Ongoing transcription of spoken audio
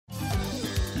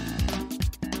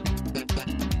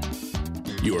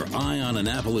Your Eye on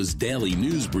Annapolis daily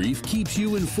news brief keeps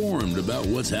you informed about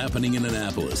what's happening in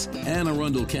Annapolis, Anne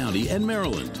Arundel County, and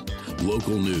Maryland.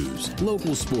 Local news,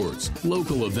 local sports,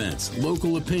 local events,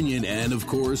 local opinion, and, of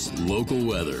course, local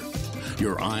weather.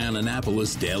 Your Eye on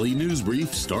Annapolis daily news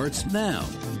brief starts now.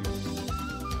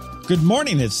 Good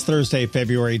morning. It's Thursday,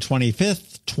 February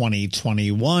 25th,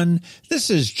 2021. This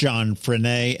is John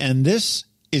Frenaye, and this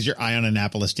is your Eye on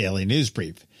Annapolis daily news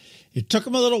brief. It took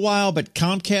them a little while, but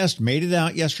Comcast made it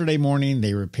out yesterday morning.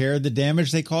 They repaired the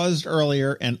damage they caused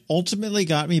earlier and ultimately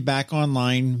got me back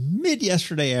online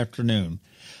mid-yesterday afternoon.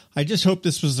 I just hope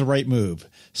this was the right move.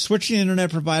 Switching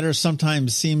internet providers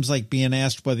sometimes seems like being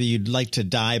asked whether you'd like to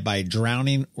die by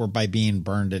drowning or by being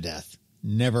burned to death.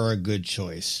 Never a good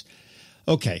choice.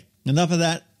 Okay, enough of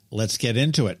that. Let's get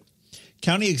into it.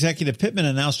 County Executive Pittman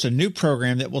announced a new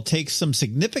program that will take some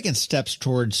significant steps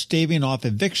towards staving off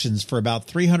evictions for about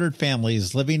 300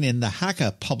 families living in the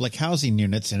HACA public housing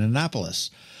units in Annapolis.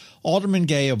 Alderman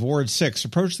Gay of Ward 6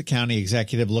 approached the county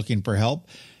executive looking for help,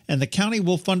 and the county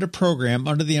will fund a program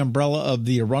under the umbrella of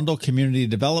the Arundel Community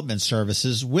Development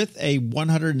Services with a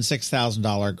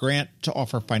 $106,000 grant to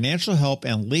offer financial help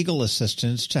and legal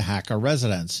assistance to HACA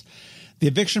residents. The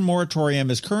eviction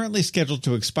moratorium is currently scheduled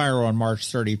to expire on March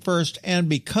 31st, and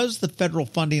because the federal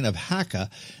funding of HACA,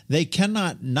 they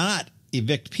cannot not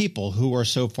evict people who are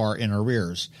so far in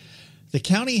arrears. The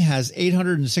county has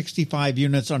 865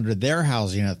 units under their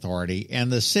housing authority,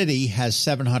 and the city has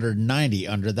 790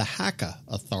 under the HACA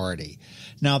authority.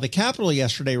 Now, the Capitol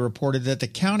yesterday reported that the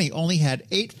county only had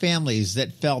 8 families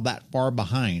that fell that far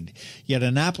behind, yet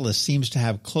Annapolis seems to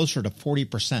have closer to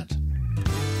 40%.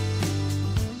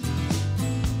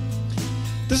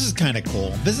 This is kind of cool.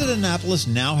 Visit Annapolis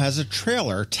now has a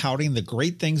trailer touting the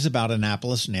great things about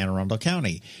Annapolis and Anne Arundel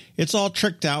County. It's all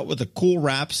tricked out with a cool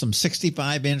wrap, some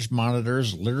 65-inch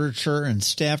monitors, literature, and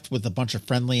staffed with a bunch of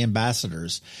friendly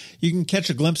ambassadors. You can catch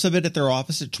a glimpse of it at their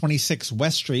office at 26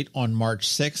 West Street on March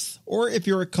 6th, or if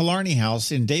you're at Killarney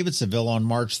House in Davidsonville on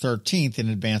March 13th in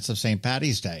advance of St.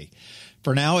 Patty's Day.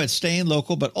 For now, it's staying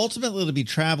local, but ultimately it'll be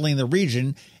traveling the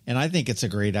region, and I think it's a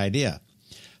great idea.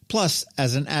 Plus,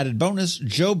 as an added bonus,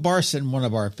 Joe Barson, one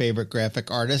of our favorite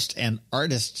graphic artists and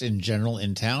artists in general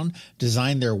in town,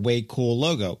 designed their Way Cool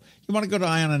logo. You want to go to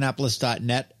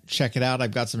eyeonannapolis.net, check it out.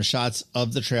 I've got some shots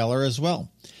of the trailer as well.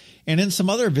 And in some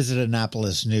other Visit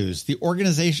Annapolis news, the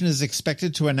organization is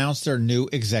expected to announce their new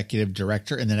executive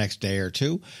director in the next day or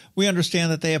two. We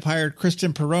understand that they have hired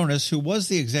Kristen Peronis, who was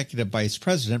the executive vice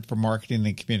president for marketing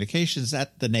and communications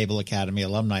at the Naval Academy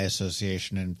Alumni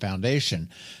Association and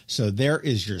Foundation. So there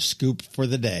is your scoop for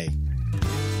the day.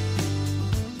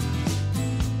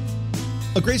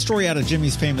 A great story out of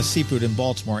Jimmy's Famous Seafood in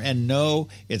Baltimore. And no,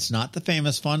 it's not the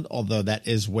Famous Fund, although that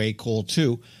is way cool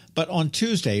too. But on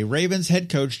Tuesday, Ravens head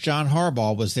coach John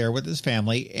Harbaugh was there with his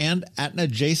family, and at an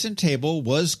adjacent table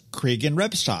was Cregan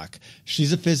Rebstock.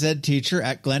 She's a phys ed teacher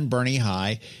at Glen Burnie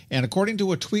High, and according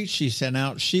to a tweet she sent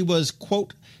out, she was,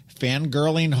 quote,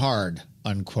 fangirling hard,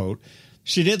 unquote.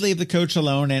 She did leave the coach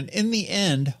alone, and in the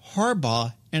end,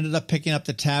 Harbaugh ended up picking up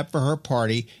the tab for her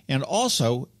party and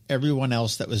also everyone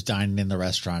else that was dining in the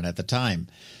restaurant at the time.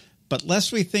 But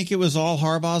lest we think it was all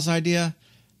Harbaugh's idea,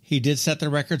 he did set the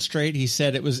record straight. He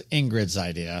said it was Ingrid's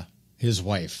idea, his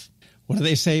wife. What do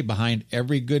they say? Behind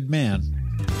every good man.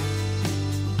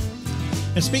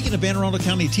 And speaking of Anne Arundel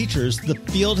County teachers, the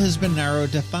field has been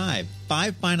narrowed to 5.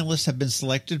 5 finalists have been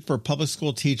selected for Public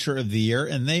School Teacher of the Year,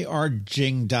 and they are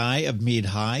Jing Dai of Meade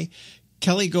High,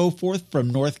 Kelly Goforth from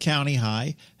North County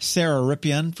High, Sarah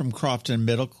Rippian from Crofton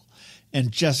Middle,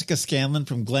 and Jessica Scanlon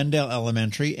from Glendale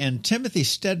Elementary, and Timothy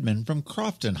Stedman from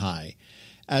Crofton High.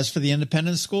 As for the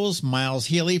independent schools, Miles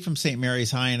Healy from St.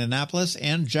 Mary's High in Annapolis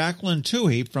and Jacqueline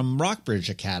Toohey from Rockbridge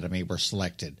Academy were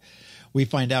selected. We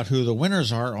find out who the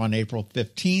winners are on April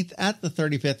 15th at the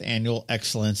 35th Annual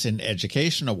Excellence in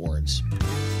Education Awards.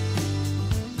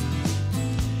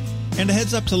 And a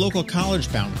heads up to local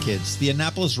college-bound kids. The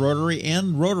Annapolis Rotary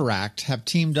and Rotaract have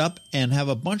teamed up and have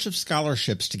a bunch of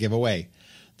scholarships to give away.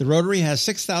 The Rotary has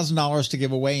 $6,000 to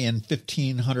give away in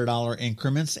 $1,500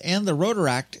 increments, and the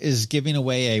Rotaract is giving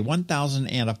away a $1,000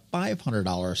 and a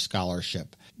 $500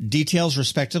 scholarship. Details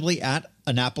respectively at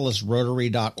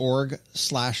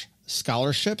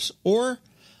annapolisrotary.org/scholarships or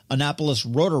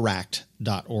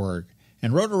annapolisrotaract.org.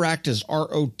 And Rotaract is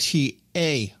ROTARACT.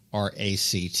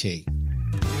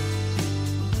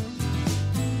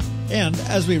 And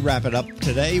as we wrap it up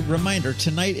today, reminder,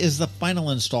 tonight is the final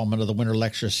installment of the Winter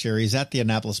Lecture Series at the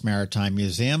Annapolis Maritime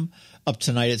Museum. Up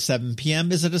tonight at 7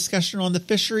 p.m. is a discussion on the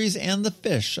fisheries and the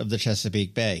fish of the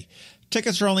Chesapeake Bay.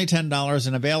 Tickets are only $10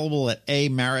 and available at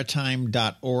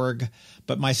amaritime.org,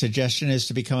 but my suggestion is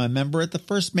to become a member at the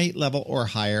first mate level or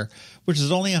higher, which is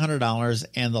only $100,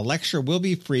 and the lecture will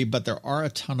be free, but there are a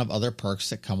ton of other perks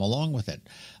that come along with it.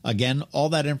 Again, all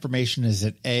that information is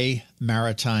at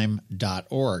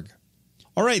amaritime.org.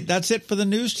 All right, that's it for the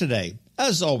news today.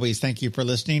 As always, thank you for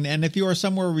listening, and if you are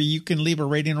somewhere where you can leave a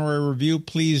rating or a review,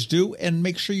 please do, and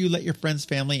make sure you let your friends,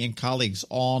 family, and colleagues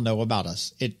all know about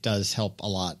us. It does help a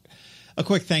lot. A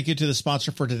quick thank you to the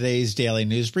sponsor for today's Daily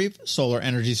News Brief, Solar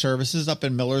Energy Services up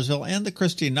in Millersville, and the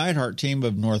Kristi Neidhardt Team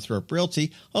of Northrop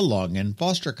Realty, a Long and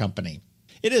Foster company.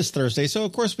 It is Thursday, so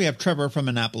of course we have Trevor from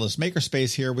Annapolis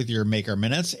Makerspace here with your Maker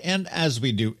Minutes, and as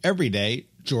we do every day,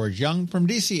 George Young from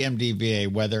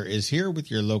DCMDVA Weather is here with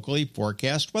your locally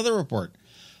forecast weather report.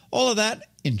 All of that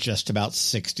in just about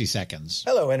 60 seconds.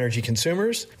 Hello, energy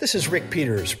consumers. This is Rick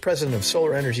Peters, president of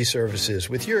Solar Energy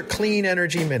Services, with your Clean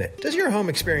Energy Minute. Does your home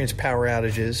experience power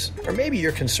outages? Or maybe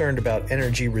you're concerned about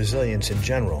energy resilience in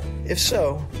general? If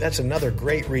so, that's another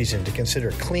great reason to consider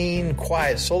clean,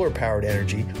 quiet solar-powered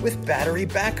energy with battery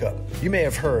backup. You may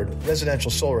have heard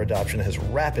residential solar adoption has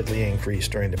rapidly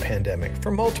increased during the pandemic for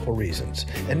multiple reasons,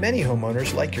 and many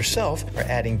homeowners, like yourself, are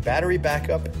adding battery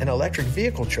backup and electric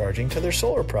vehicle charging to their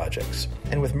solar projects.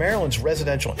 And with Maryland's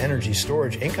residential energy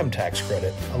storage income tax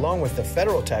credit, along with the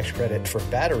federal tax credit for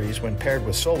batteries when paired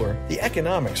with solar, the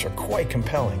economics are quite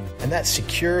compelling, and that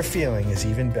secure feeling is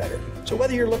even better. So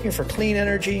whether you're looking for clean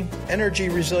energy, energy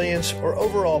resilience, or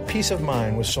overall peace of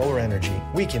mind with solar energy,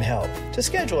 we can help. To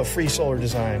schedule a free solar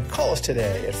design, call us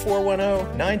today at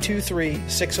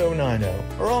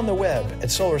 410-923-6090 or on the web at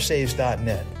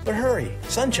solarsaves.net. But hurry,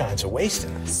 sunshine's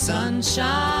a-wasting.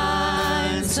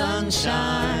 Sunshine,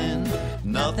 sunshine,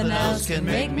 nothing else can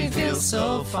make me feel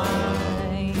so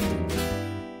fine.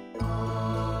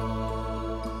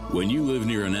 When you live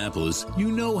near Annapolis,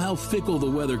 you know how fickle the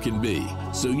weather can be.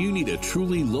 So you need a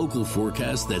truly local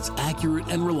forecast that's accurate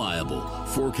and reliable.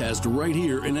 Forecast right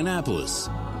here in Annapolis.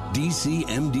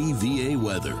 DCMDVA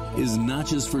Weather is not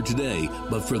just for today,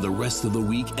 but for the rest of the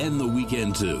week and the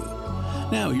weekend too.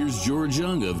 Now here's George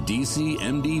Young of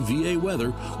DCMDVA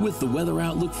Weather with the weather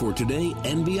outlook for today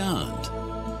and beyond.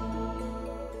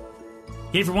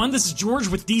 Hey everyone, this is George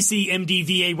with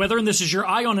DCMDVA Weather, and this is your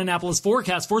Eye on Annapolis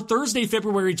forecast for Thursday,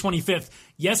 February 25th.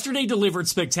 Yesterday delivered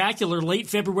spectacular late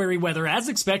February weather as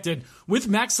expected, with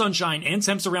max sunshine and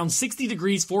temps around 60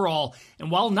 degrees for all. And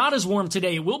while not as warm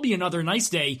today, it will be another nice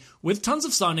day with tons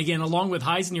of sun again, along with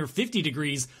highs near 50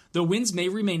 degrees, though winds may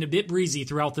remain a bit breezy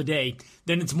throughout the day.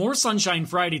 Then it's more sunshine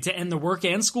Friday to end the work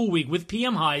and school week with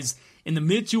PM highs in the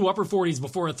mid to upper 40s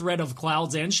before a threat of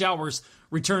clouds and showers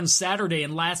returns Saturday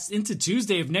and lasts into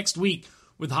Tuesday of next week,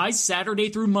 with highs Saturday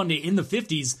through Monday in the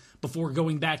 50s before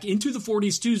going back into the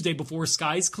 40s Tuesday before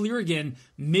skies clear again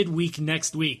midweek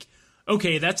next week.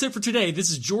 Okay, that's it for today.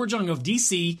 This is George Young of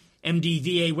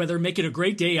DCMDVA Weather. Make it a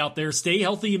great day out there. Stay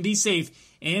healthy and be safe,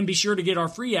 and be sure to get our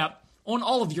free app on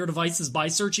all of your devices by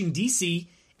searching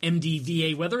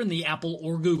DCMDVA Weather in the Apple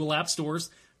or Google App Stores.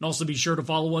 And also be sure to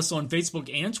follow us on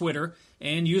Facebook and Twitter,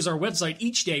 and use our website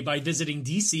each day by visiting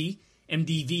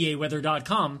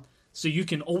DCMDVAweather.com so you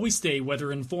can always stay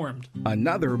weather informed.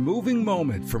 Another moving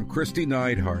moment from Kristi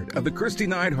Neidhardt of the Kristi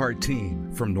Neidhardt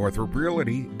Team from Northrop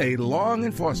Realty, a Long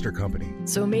and Foster company.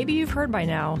 So maybe you've heard by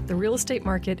now, the real estate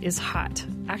market is hot.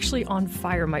 Actually, on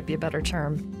fire might be a better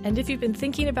term. And if you've been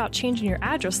thinking about changing your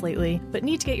address lately, but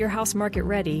need to get your house market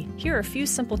ready, here are a few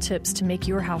simple tips to make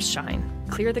your house shine.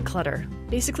 Clear the clutter.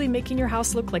 Basically making your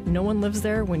house look like no one lives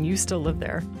there when you still live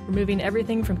there. Removing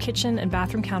everything from kitchen and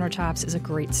bathroom countertops is a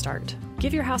great start.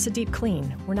 Give your house a deep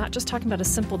clean. We're not just talking about a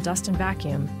simple dust and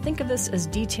vacuum. Think of this as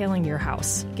detailing your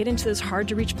house. Get into those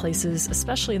hard-to-reach places,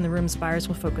 especially in the rooms buyers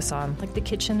will focus on, like the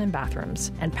kitchen and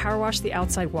bathrooms, and power wash the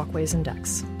outside walkways and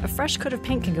decks. A fresh coat of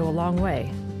paint can go a long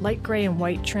way. Light gray and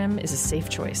white trim is a safe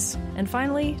choice. And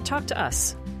finally, talk to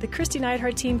us. The Kristi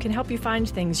Neidhardt Team can help you find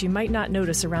things you might not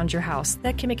notice around your house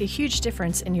that can make a huge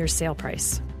difference in your sale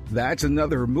price. That's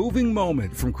another moving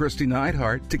moment from Kristi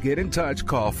Neidhardt. To get in touch,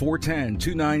 call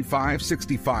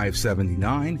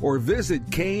 410-295-6579 or visit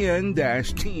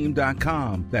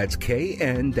kn-team.com. That's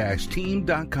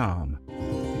kn-team.com.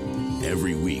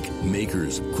 Every week,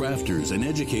 makers, crafters, and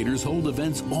educators hold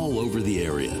events all over the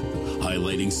area.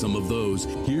 Highlighting some of those,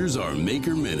 here's our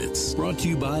Maker Minutes, brought to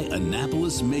you by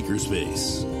Annapolis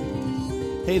Makerspace.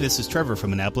 Hey, this is Trevor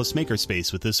from Annapolis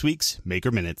Makerspace with this week's Maker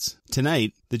Minutes.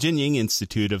 Tonight, the Jinying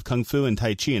Institute of Kung Fu and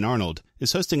Tai Chi in Arnold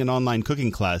is hosting an online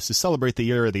cooking class to celebrate the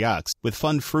Year of the Ox with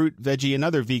fun fruit, veggie, and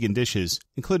other vegan dishes,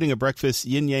 including a breakfast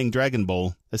yin-yang dragon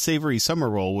bowl, a savory summer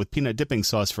roll with peanut dipping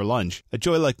sauce for lunch, a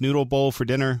joy-like noodle bowl for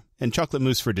dinner, and chocolate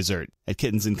mousse for dessert. At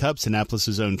Kittens and Cups,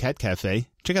 Annapolis' own cat cafe,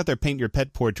 check out their Paint Your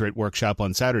Pet Portrait workshop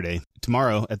on Saturday.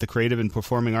 Tomorrow, at the Creative and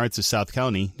Performing Arts of South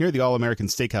County, near the All-American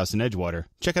Steakhouse in Edgewater,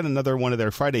 check out another one of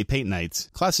their Friday paint nights.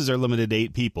 Classes are limited to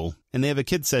 8 people, and they have a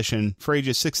kids session for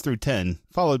ages 6 through 10,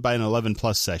 followed by an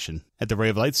 11-plus session. At the Ray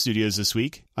of Light Studios this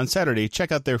week, on Saturday,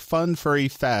 check out their fun, furry,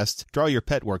 fast Draw Your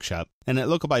Pet workshop. And at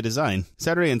Local by Design,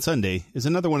 Saturday and Sunday is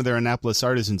another one of their Annapolis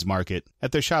Artisans Market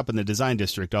at their shop in the Design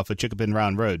District off of Chickapin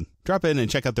Round Road. Drop in and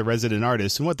check out the resident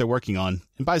artists and what they're working on,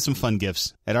 and buy some fun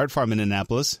gifts. At Art Farm in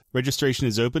Annapolis, registration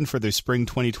is open for their Spring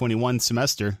 2021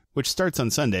 semester, which starts on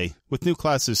Sunday, with new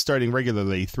classes starting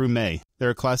regularly through May. There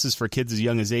are classes for kids as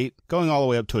young as 8, going all the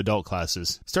way up to adult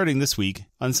classes. Starting this week,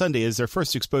 on Sunday is their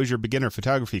first exposure beginner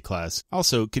photography class.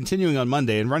 Also, continuing on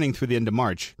Monday and running through the end of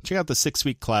March, check out the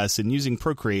 6-week class in using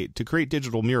Procreate to create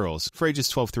digital murals for ages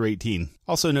 12 through 18.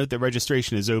 Also note that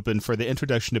registration is open for the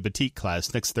Introduction to Batik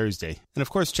class next Thursday. And of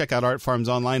course, check out Art Farm's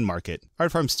online market.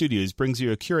 Art Farm Studios brings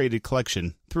you a curated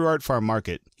collection through Art Farm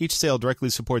Market. Each sale directly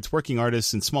supports working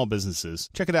artists and small businesses.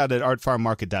 Check it out at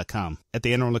artfarmmarket.com. At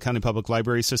the Anne Arundel County Public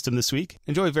Library System this week,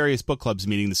 enjoy various book clubs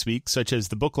meeting this week, such as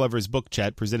the Book Lovers Book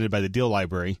Chat presented by the Deal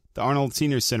Library, the Arnold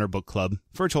Senior Center Book Club,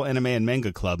 Virtual Anime and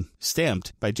Manga Club,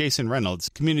 Stamped by Jason Reynolds,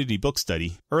 Community Book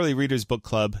Study, Early Readers Book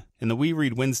Club, and the We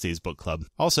Read Wednesdays book club.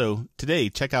 Also, today,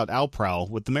 check out Owl Prowl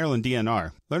with the Maryland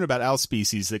DNR. Learn about owl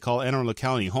species that call Anne Arundel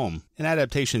County home and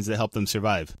adaptations that help them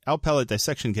survive. Owl pellet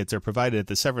dissection kits are provided at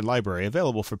the Severn Library,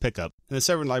 available for pickup, and the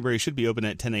Severn Library should be open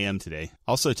at 10 a.m. today.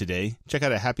 Also today, check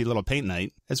out a Happy Little Paint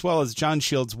Night, as well as John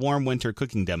Shield's Warm Winter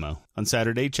Cooking Demo. On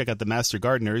Saturday, check out the Master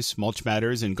Gardeners, Mulch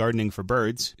Matters, and Gardening for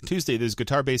Birds. Tuesday, there's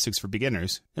Guitar Basics for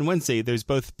Beginners. And Wednesday, there's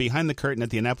both Behind the Curtain at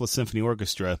the Annapolis Symphony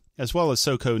Orchestra, as well as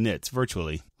SoCo Knits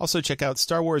virtually. Also check out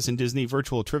Star Wars and Disney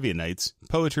Virtual Trivia Nights,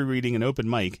 Poetry Reading and Open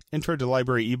Mic, Intro to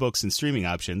Library ebooks and streaming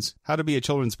options, How to be a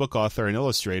Children's Book Author and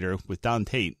Illustrator with Don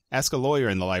Tate, Ask a Lawyer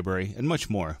in the Library, and much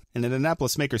more. And at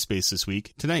Annapolis Makerspace this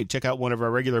week, tonight check out one of our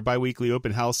regular bi-weekly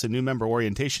open house and new member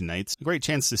orientation nights, a great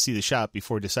chance to see the shop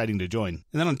before deciding to join.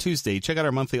 And then on Tuesday, check out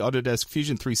our monthly Autodesk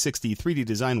Fusion 360 3D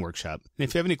Design Workshop. And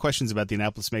if you have any questions about the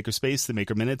Annapolis Makerspace, the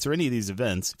Maker Minutes, or any of these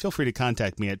events, feel free to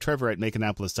contact me at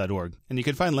trevor@makeannapolis.org. And you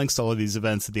can find links to all of these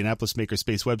events at the Annapolis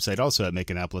Makerspace website, also at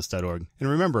makeannapolis.org. And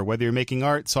remember, whether you're making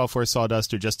art, software,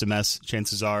 sawdust, or just a mess,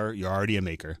 chances are you're already a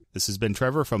maker. This has been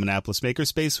Trevor from Annapolis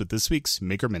Makerspace with this week's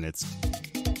Maker Minutes.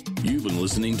 You've been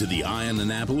listening to the Eye on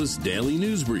Annapolis Daily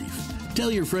News Brief.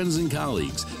 Tell your friends and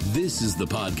colleagues, this is the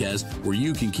podcast where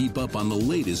you can keep up on the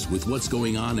latest with what's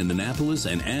going on in Annapolis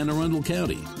and Anne Arundel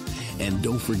County. And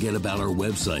don't forget about our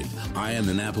website,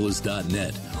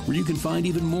 eyeonannapolis.net, where you can find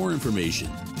even more information.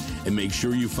 And make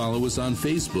sure you follow us on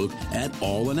Facebook at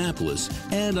All Annapolis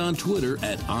and on Twitter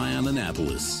at Eye on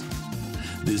Annapolis.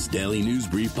 This Daily News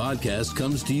Brief podcast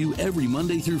comes to you every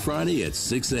Monday through Friday at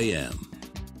 6 a.m.